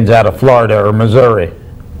free-range chickens out of Florida or Missouri.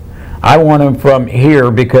 I want them from here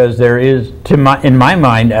because there is, in my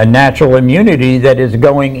mind, a natural immunity that is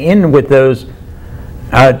going in with those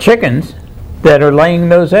chickens that are laying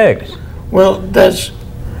those eggs. Well, that's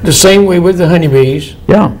the same way with the honeybees.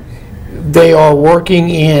 Yeah. They are working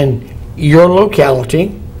in your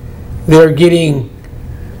locality. They're getting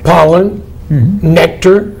pollen,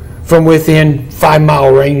 nectar from within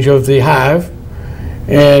 5-mile range of the hive,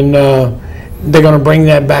 and they're going to bring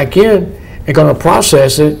that back in. They're going to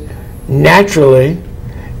process it naturally,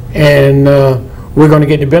 and we're going to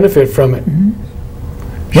get the benefit from it.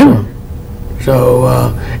 Yeah. So,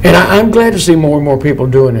 and I'm glad to see more and more people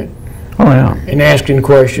doing it. Oh, yeah. And asking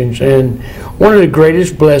questions. And one of the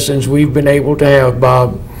greatest blessings we've been able to have,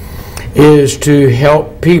 Bob, is to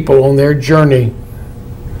help people on their journey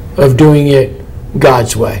of doing it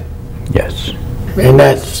God's way. Yes. And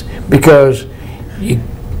that's because,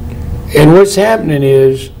 and what's happening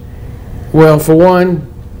is, well, for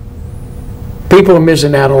one, people are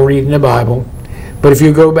missing out on reading the Bible. But if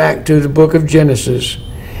you go back to the book of Genesis,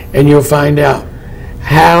 and you'll find out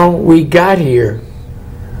how we got here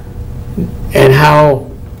and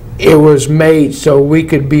how it was made so we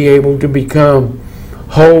could be able to become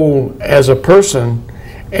whole as a person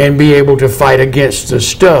and be able to fight against the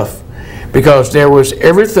stuff, because there was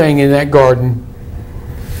everything in that garden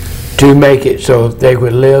to make it so they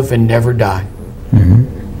would live and never die.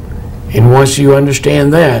 And once you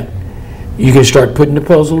understand that, you can start putting the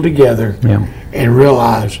puzzle together and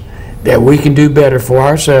realize that we can do better for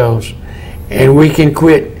ourselves, and we can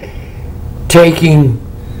quit taking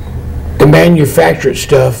the manufactured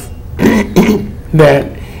stuff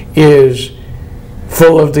that is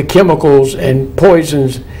full of the chemicals and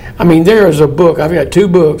poisons. I mean, there is a book, I've got 2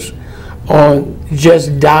 books on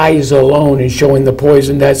just dyes alone and showing the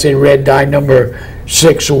poison that's in red dye number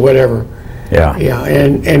 6 or whatever. Yeah. Yeah,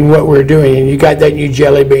 and what we're doing. And you got that in your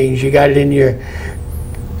jelly beans, you got it in your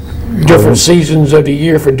different seasons of the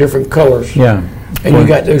year for different colors. Yeah. And you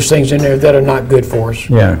got those things in there that are not good for us.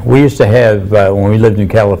 Yeah. We used to have, when we lived in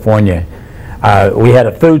California, we had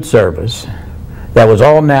a food service that was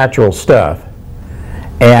all natural stuff.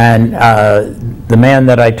 And the man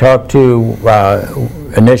that I talked to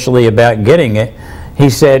initially about getting it, he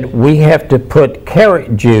said, we have to put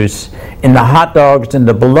carrot juice in the hot dogs and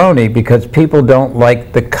the bologna because people don't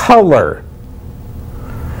like the color.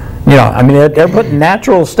 You know, I mean, they're putting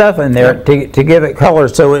natural stuff in there to give it color,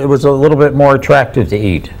 so it was a little bit more attractive to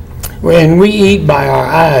eat. And we eat by our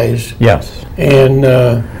eyes. Yes. And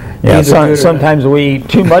yeah, sometimes we eat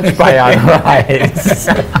too much by our eyes.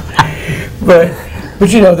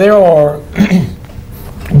 But you know, there are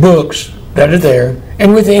books that are there,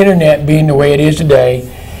 and with the internet being the way it is today,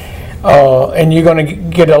 and you're going to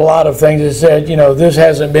get a lot of things that said, you know, this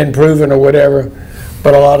hasn't been proven or whatever,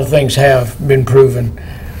 but a lot of things have been proven.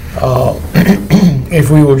 If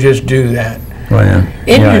we will just do that. Well,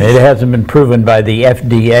 you know, it hasn't been proven by the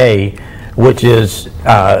FDA, which is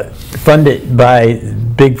funded by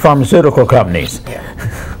big pharmaceutical companies.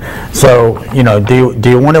 Yeah. So, you know, do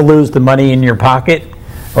you want to lose the money in your pocket,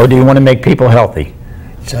 or do you want to make people healthy?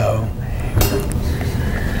 So,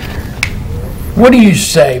 what do you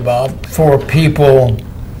say, Bob, for people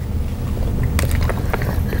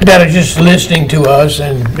that are just listening to us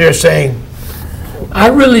and they're saying, I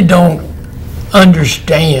really don't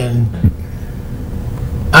understand,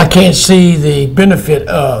 I can't see the benefit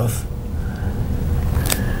of.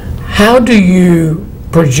 How do you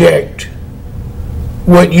project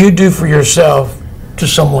what you do for yourself to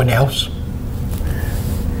someone else?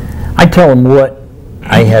 I tell them what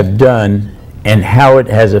I have done and how it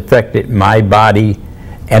has affected my body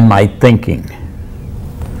and my thinking.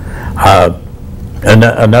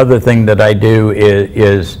 Another thing that I do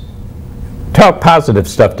is talk positive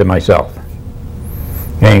stuff to myself.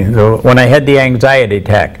 Okay, so when I had the anxiety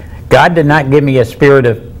attack, God did not give me a spirit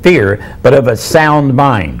of fear, but of a sound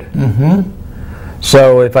mind. Mm-hmm.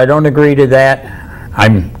 So if I don't agree to that,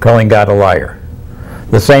 I'm calling God a liar.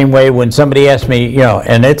 The same way when somebody asks me, you know,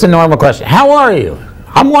 and it's a normal question, how are you?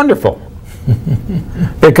 I'm wonderful.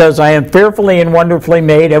 Because I am fearfully and wonderfully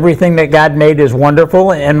made. Everything that God made is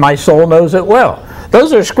wonderful, and my soul knows it well.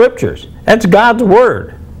 Those are scriptures. That's God's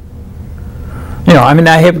word. You know, I mean,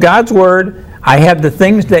 I have God's word. I have the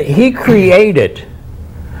things that He created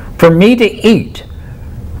for me to eat,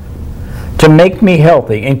 to make me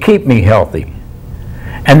healthy and keep me healthy.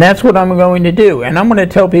 And that's what I'm going to do. And I'm going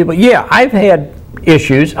to tell people, yeah, I've had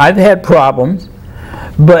issues, I've had problems,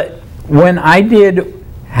 but when I did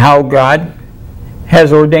how God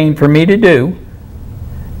has ordained for me to do,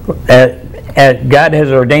 God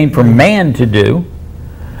has ordained for man to do,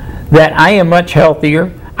 that I am much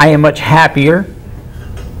healthier, I am much happier,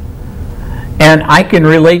 and I can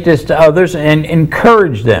relate this to others and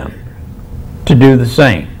encourage them to do the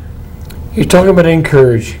same. You're talking about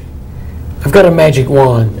encourage. I've got a magic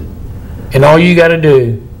wand, and all you got to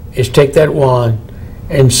do is take that wand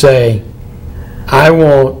and say, I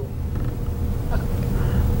want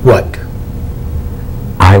what?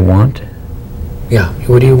 I want? Yeah,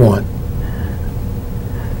 what do you want?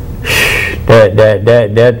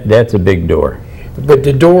 That's a big door. But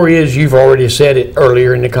the door is, you've already said it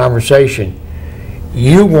earlier in the conversation,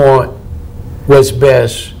 you want what's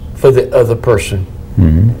best for the other person.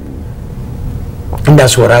 Mm-hmm. And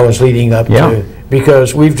that's what I was leading up to,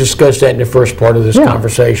 because we've discussed that in the first part of this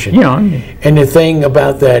conversation. Yeah. And the thing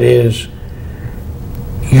about that is,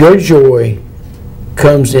 your joy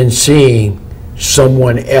comes in seeing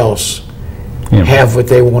someone else have what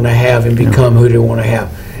they want to have and become who they want to have.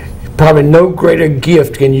 Probably no greater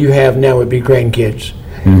gift can you have now would be grandkids,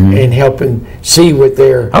 and helping see what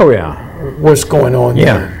they're what's going on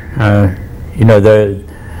there. You know,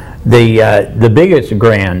 the biggest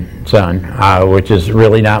grandson, which is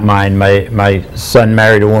really not mine. My son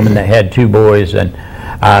married a woman that had 2 boys, and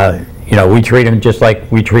you know, we treat him just like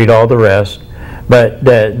we treat all the rest. But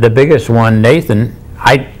the biggest one, Nathan,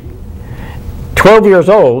 12 years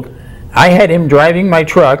old, I had him driving my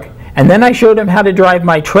truck, and then I showed him how to drive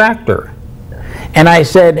my tractor. And I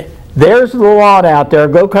said, there's the lawn out there,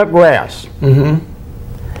 go cut grass. Mm-hmm.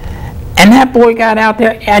 And that boy got out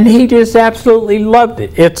there, and he just absolutely loved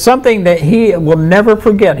it. It's something that he will never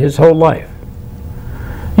forget his whole life.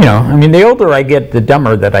 You know, I mean, the older I get, the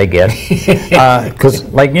dumber that I get. Because,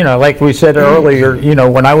 like, you know, like we said earlier, you know,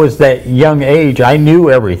 when I was that young age, I knew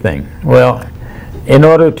everything. Well, in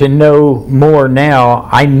order to know more now,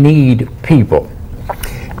 I need people.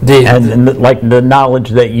 And like the knowledge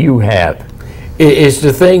that you have. It's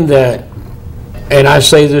the thing that, and I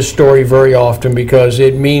say this story very often because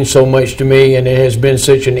it means so much to me, and it has been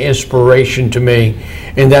such an inspiration to me,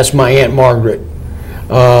 and that's my Aunt Margaret.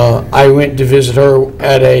 I went to visit her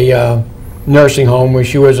at a nursing home when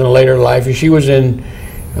she was in a later life, and she was in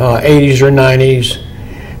 80s or 90s,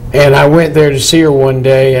 and I went there to see her one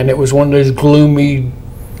day, and it was one of those gloomy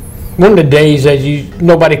one of the days that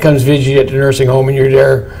nobody comes visit you at the nursing home and you're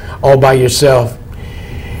there all by yourself.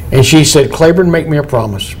 And she said, Claiborne, make me a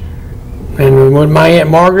promise. And when my Aunt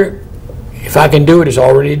Margaret, if I can do it, it's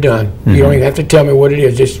already done. Mm-hmm. You don't even have to tell me what it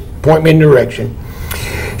is. Just point me in the direction.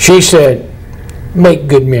 She said, make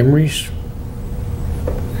good memories,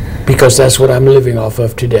 because that's what I'm living off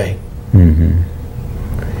of today.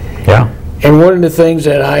 Mm-hmm. Yeah. And one of the things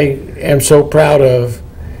that I am so proud of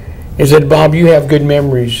is that, Bob, you have good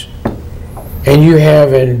memories, and you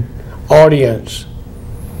have an audience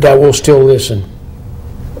that will still listen.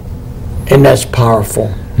 And that's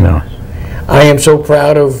powerful. No. I am so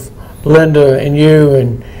proud of Linda and you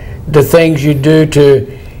and the things you do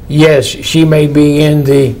to, yes, she may be in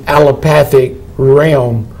the allopathic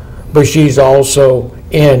realm, but she's also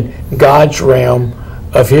in God's realm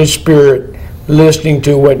of His Spirit, listening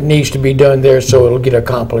to what needs to be done there so it'll get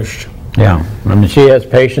accomplished. Yeah, I mean, she has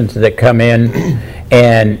patients that come in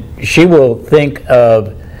and she will think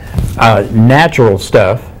of natural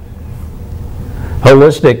stuff,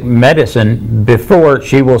 holistic medicine, before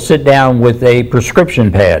she will sit down with a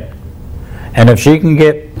prescription pad. And if she can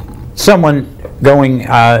get someone going,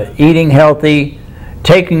 eating healthy,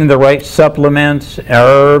 taking the right supplements,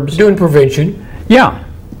 herbs. Doing prevention. Yeah.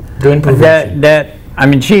 Doing prevention. I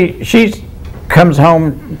mean, she comes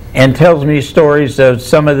home and tells me stories of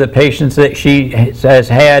some of the patients that she has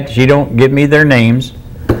had. She don't give me their names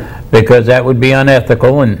because that would be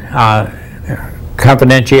unethical and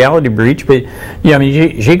confidentiality breach. But I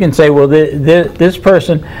mean, she can say, well, this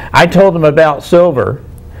person, I told them about silver,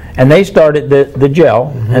 and they started the gel,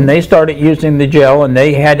 mm-hmm. and they started using the gel, and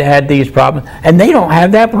they had these problems, and they don't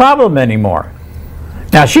have that problem anymore.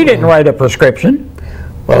 Now, she didn't write a prescription.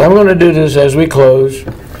 Well, I'm going to do this as we close.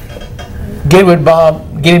 Get with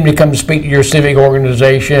Bob, get him to come speak to your civic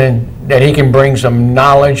organization, that he can bring some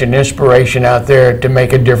knowledge and inspiration out there to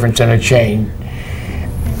make a difference and a change.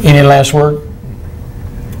 Any last word?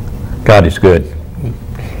 God is good.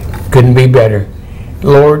 Couldn't be better.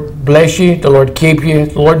 Lord bless you, the Lord keep you,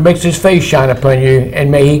 the Lord makes His face shine upon you, and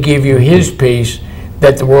may He give you His peace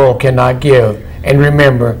that the world cannot give. And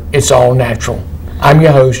remember, it's all natural. I'm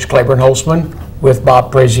your host, Claiborne Holtzman, with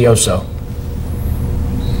Bob Prezioso.